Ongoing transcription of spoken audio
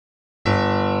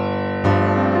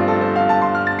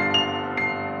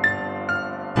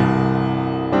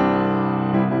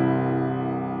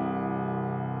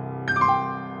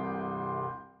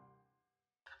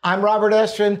I'm Robert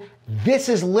Estrin. This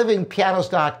is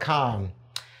livingpianos.com.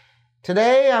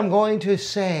 Today I'm going to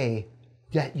say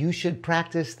that you should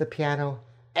practice the piano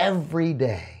every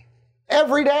day.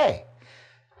 Every day.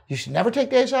 You should never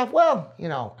take days off. Well,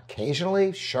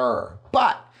 occasionally, sure.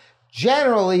 But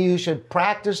generally, you should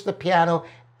practice the piano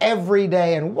every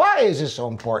day. And why is this so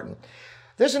important?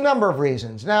 There's a number of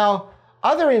reasons. Now,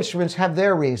 other instruments have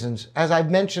their reasons. As I've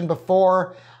mentioned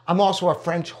before, I'm also a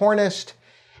French hornist.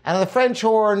 And on the French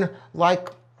horn, like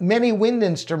many wind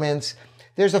instruments,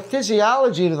 there's a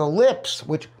physiology to the lips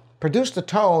which produce the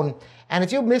tone. And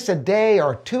if you miss a day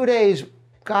or 2 days,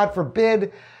 God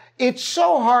forbid, it's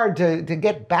so hard to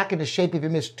get back into shape if you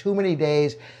miss too many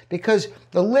days because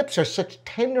the lips are such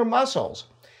tender muscles.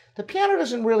 The piano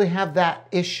doesn't really have that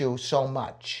issue so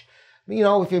much.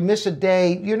 If you miss a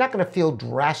day, you're not going to feel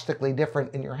drastically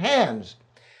different in your hands.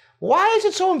 Why is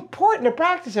it so important to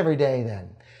practice every day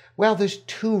then? Well, there's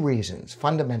two reasons,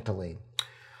 fundamentally.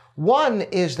 One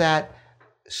is that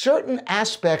certain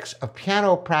aspects of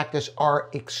piano practice are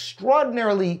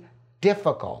extraordinarily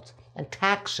difficult and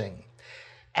taxing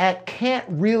and can't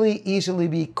really easily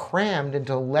be crammed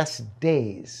into less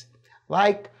days,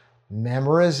 like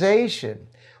memorization.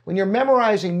 When you're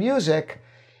memorizing music,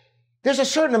 there's a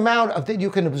certain amount of that you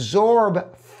can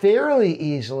absorb fairly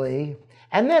easily,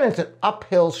 and then it's an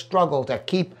uphill struggle to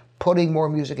keep putting more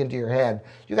music into your head.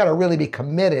 You got to really be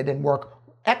committed and work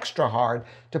extra hard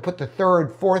to put the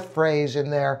third, fourth phrase in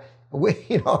there,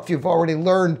 if you've already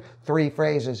learned 3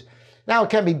 phrases. Now, it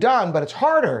can be done, but it's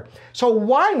harder. So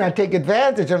why not take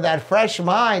advantage of that fresh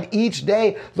mind each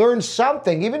day, learn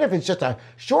something, even if it's just a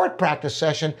short practice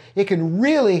session. It can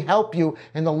really help you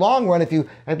in the long run if you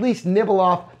at least nibble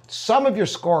off some of your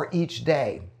score each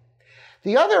day.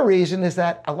 The other reason is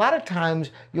that a lot of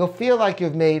times you'll feel like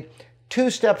you've made 2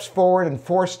 steps forward and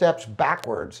 4 steps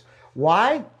backwards.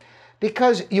 Why?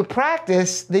 Because you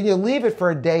practice, then you leave it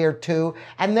for a day or 2,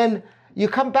 and then you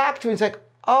come back to it and it's like,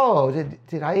 oh,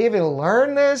 did I even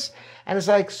learn this? And it's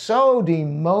like so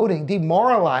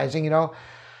demoralizing,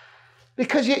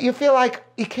 because you feel like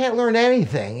you can't learn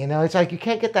anything, It's like you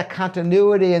can't get that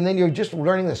continuity, and then you're just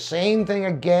learning the same thing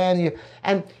again.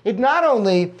 And it not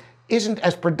only isn't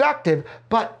as productive,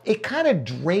 but it kind of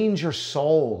drains your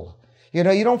soul. You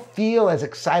don't feel as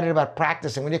excited about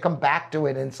practicing when you come back to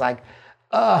it and it's like,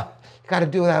 you got to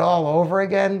do that all over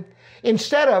again.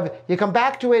 Instead of, you come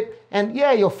back to it and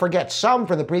yeah, you'll forget some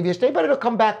from the previous day, but it'll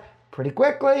come back pretty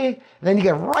quickly. And then you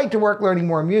get right to work learning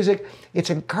more music. It's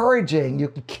encouraging. You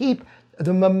can keep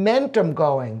the momentum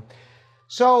going.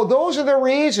 So those are the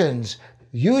reasons.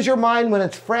 Use your mind when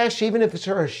it's fresh, even if it's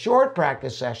for a short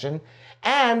practice session,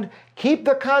 and keep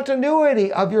the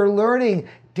continuity of your learning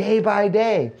day by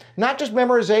day. Not just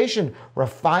memorization,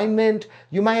 refinement.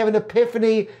 You might have an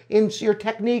epiphany in your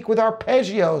technique with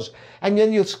arpeggios, and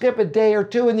then you'll skip a day or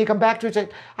 2 and you come back to it and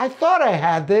say, I thought I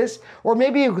had this. Or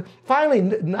maybe you finally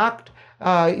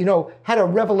had a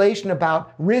revelation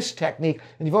about wrist technique,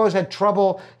 and you've always had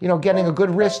trouble, getting a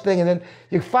good wrist thing, and then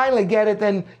you finally get it,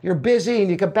 then you're busy and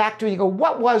you come back to it and you go,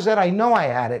 what was that? I know I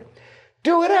had it.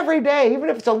 Do it every day, even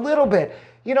if it's a little bit.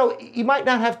 You might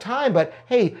not have time, but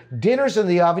hey, dinner's in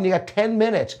the oven, you got 10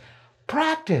 minutes.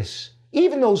 Practice.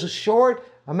 Even those short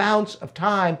amounts of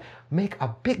time make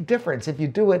a big difference if you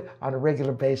do it on a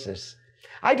regular basis.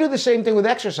 I do the same thing with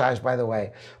exercise, by the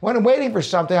way. When I'm waiting for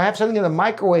something, I have something in the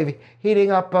microwave heating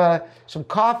up some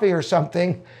coffee or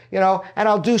something, and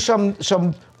I'll do some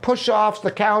push-offs,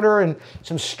 the counter, and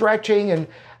some stretching, and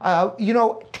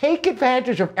take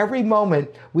advantage of every moment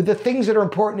with the things that are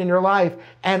important in your life.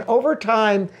 And over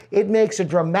time, it makes a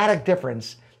dramatic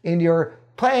difference in your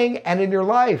playing and in your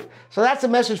life. So that's the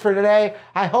message for today.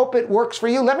 I hope it works for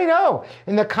you. Let me know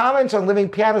in the comments on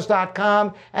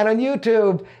livingpianos.com and on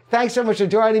YouTube. Thanks so much for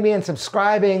joining me and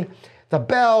subscribing. The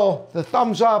bell, the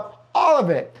thumbs up, all of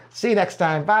it. See you next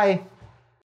time. Bye.